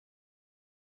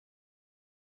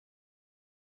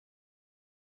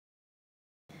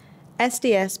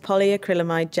SDS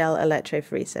polyacrylamide gel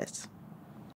electrophoresis.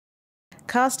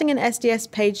 Casting an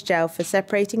SDS-PAGE gel for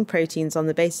separating proteins on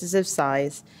the basis of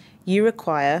size, you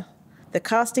require the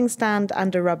casting stand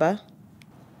and a rubber,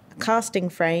 a casting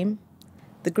frame,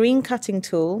 the green cutting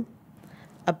tool,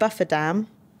 a buffer dam,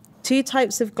 2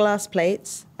 types of glass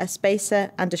plates, a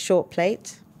spacer and a short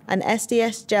plate, an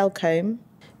SDS gel comb,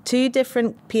 2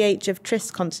 different pH of tris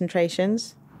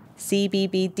concentrations,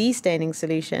 CBB destaining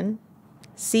solution,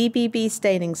 CBB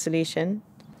staining solution,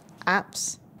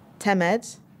 apps,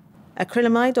 TEMED,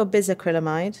 acrylamide or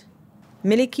bisacrylamide,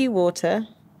 millicue water,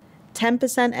 10%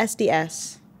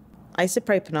 SDS,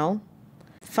 isopropanol,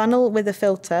 funnel with a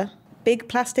filter, big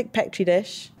plastic Petri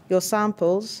dish, your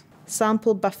samples,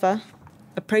 sample buffer,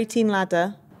 a protein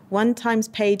ladder, 1 times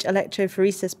PAGE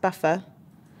electrophoresis buffer,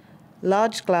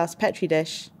 large glass Petri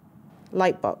dish,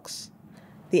 light box,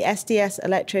 the SDS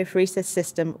electrophoresis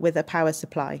system with a power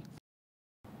supply.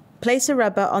 Place a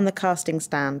rubber on the casting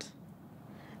stand.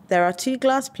 There are 2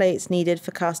 glass plates needed for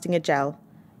casting a gel,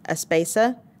 a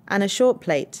spacer and a short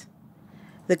plate.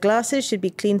 The glasses should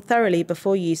be cleaned thoroughly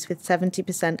before use with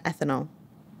 70% ethanol.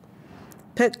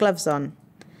 Put gloves on.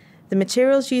 The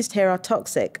materials used here are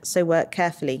toxic, so work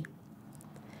carefully.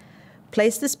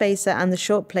 Place the spacer and the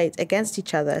short plate against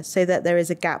each other so that there is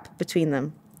a gap between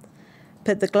them.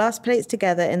 Put the glass plates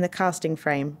together in the casting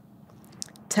frame.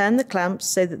 Turn the clamps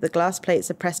so that the glass plates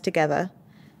are pressed together.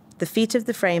 The feet of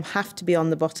the frame have to be on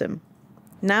the bottom.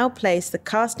 Now place the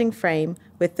casting frame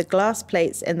with the glass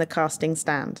plates in the casting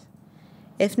stand.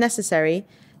 If necessary,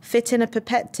 fit in a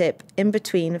pipette tip in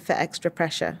between for extra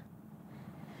pressure.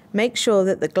 Make sure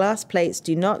that the glass plates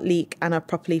do not leak and are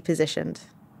properly positioned.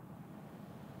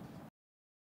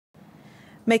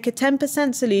 Make a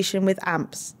 10% solution with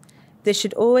amps. This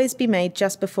should always be made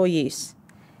just before use.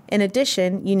 In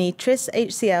addition, you need tris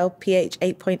HCl pH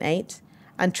 8.8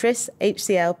 and tris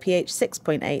HCl pH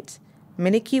 6.8,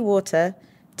 millicue water,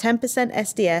 10%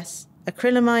 SDS,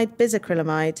 acrylamide,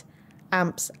 bisacrylamide,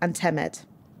 amps and TEMED.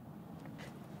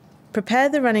 Prepare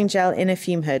the running gel in a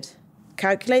fume hood.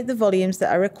 Calculate the volumes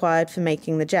that are required for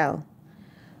making the gel.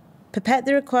 Pipette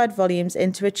the required volumes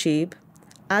into a tube.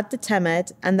 Add the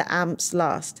TEMED and the amps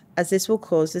last, as this will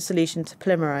cause the solution to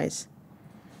polymerize.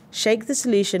 Shake the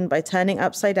solution by turning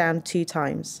upside down 2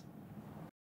 times.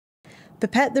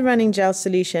 Pipette the running gel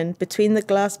solution between the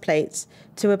glass plates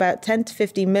to about 10 to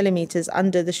 15 millimeters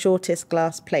under the shortest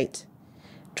glass plate.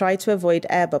 Try to avoid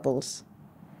air bubbles.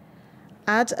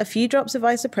 Add a few drops of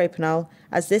isopropanol,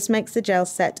 as this makes the gel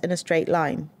set in a straight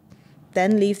line.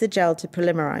 Then leave the gel to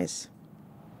polymerize.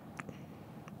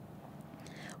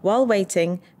 While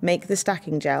waiting, make the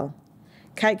stacking gel.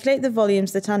 Calculate the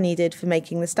volumes that are needed for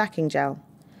making the stacking gel.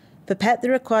 Pipette the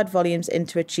required volumes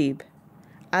into a tube.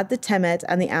 Add the TEMED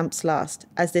and the amps last,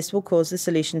 as this will cause the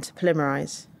solution to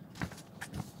polymerize.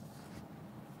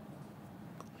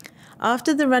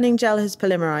 After the running gel has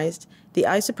polymerized, the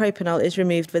isopropanol is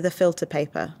removed with a filter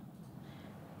paper.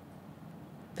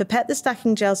 Pipette the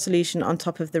stacking gel solution on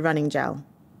top of the running gel.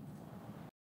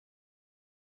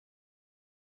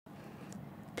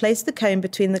 Place the comb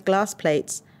between the glass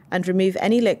plates and remove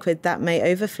any liquid that may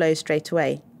overflow straight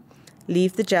away.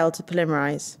 Leave the gel to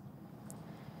polymerize.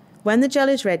 When the gel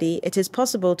is ready, it is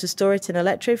possible to store it in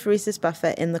electrophoresis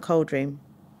buffer in the cold room.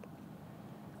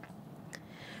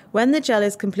 When the gel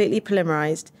is completely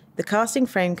polymerized, the casting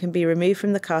frame can be removed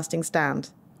from the casting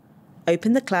stand.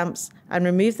 Open the clamps and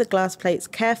remove the glass plates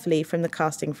carefully from the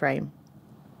casting frame.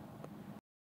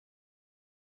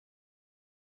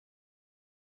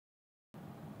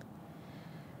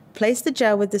 Place the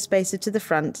gel with the spacer to the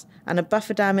front and a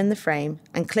buffer dam in the frame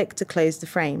and click to close the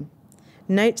frame.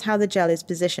 Note how the gel is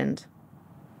positioned.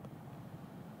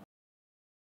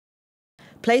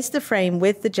 Place the frame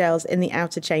with the gels in the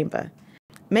outer chamber.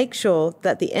 Make sure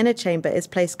that the inner chamber is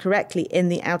placed correctly in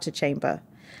the outer chamber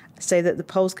so that the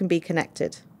poles can be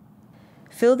connected.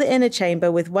 Fill the inner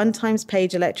chamber with 1 times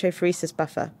PAGE electrophoresis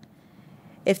buffer.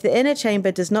 If the inner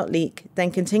chamber does not leak, then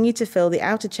continue to fill the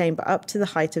outer chamber up to the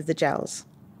height of the gels.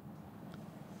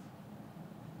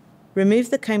 Remove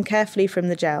the comb carefully from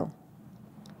the gel.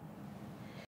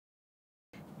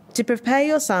 To prepare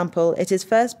your sample, it is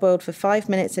first boiled for 5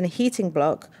 minutes in a heating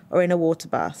block or in a water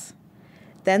bath.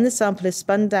 Then the sample is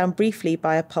spun down briefly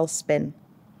by a pulse spin.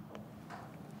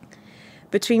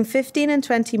 Between 15 and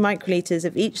 20 microliters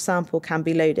of each sample can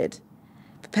be loaded.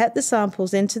 Pipette the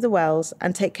samples into the wells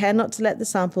and take care not to let the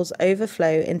samples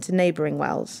overflow into neighbouring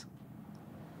wells.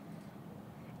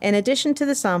 In addition to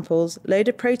the samples, load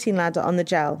a protein ladder on the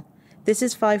gel. This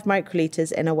is 5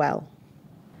 microliters in a well.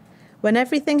 When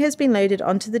everything has been loaded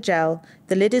onto the gel,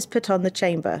 the lid is put on the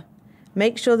chamber.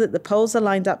 Make sure that the poles are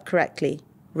lined up correctly,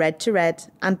 red to red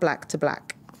and black to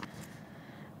black.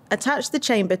 Attach the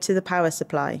chamber to the power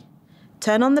supply.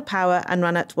 Turn on the power and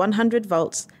run at 100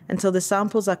 volts until the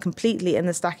samples are completely in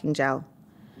the stacking gel.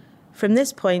 From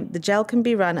this point, the gel can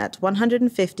be run at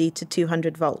 150 to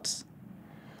 200 volts.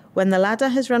 When the ladder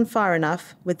has run far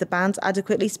enough, with the bands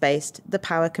adequately spaced, the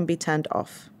power can be turned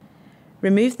off.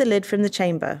 Remove the lid from the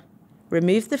chamber.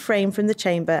 Remove the frame from the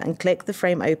chamber and click the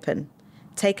frame open.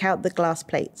 Take out the glass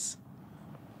plates.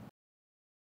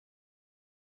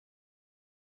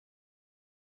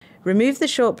 Remove the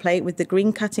short plate with the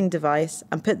green cutting device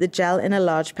and put the gel in a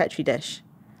large Petri dish.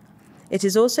 It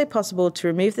is also possible to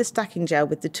remove the stacking gel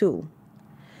with the tool.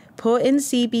 Pour in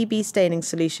CBB staining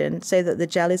solution so that the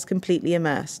gel is completely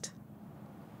immersed.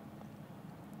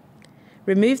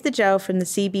 Remove the gel from the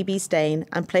CBB stain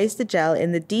and place the gel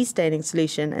in the destaining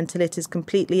solution until it is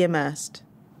completely immersed.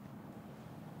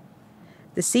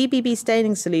 The CBB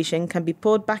staining solution can be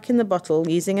poured back in the bottle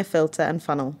using a filter and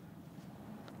funnel.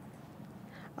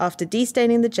 After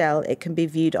destaining the gel, it can be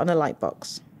viewed on a light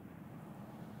box.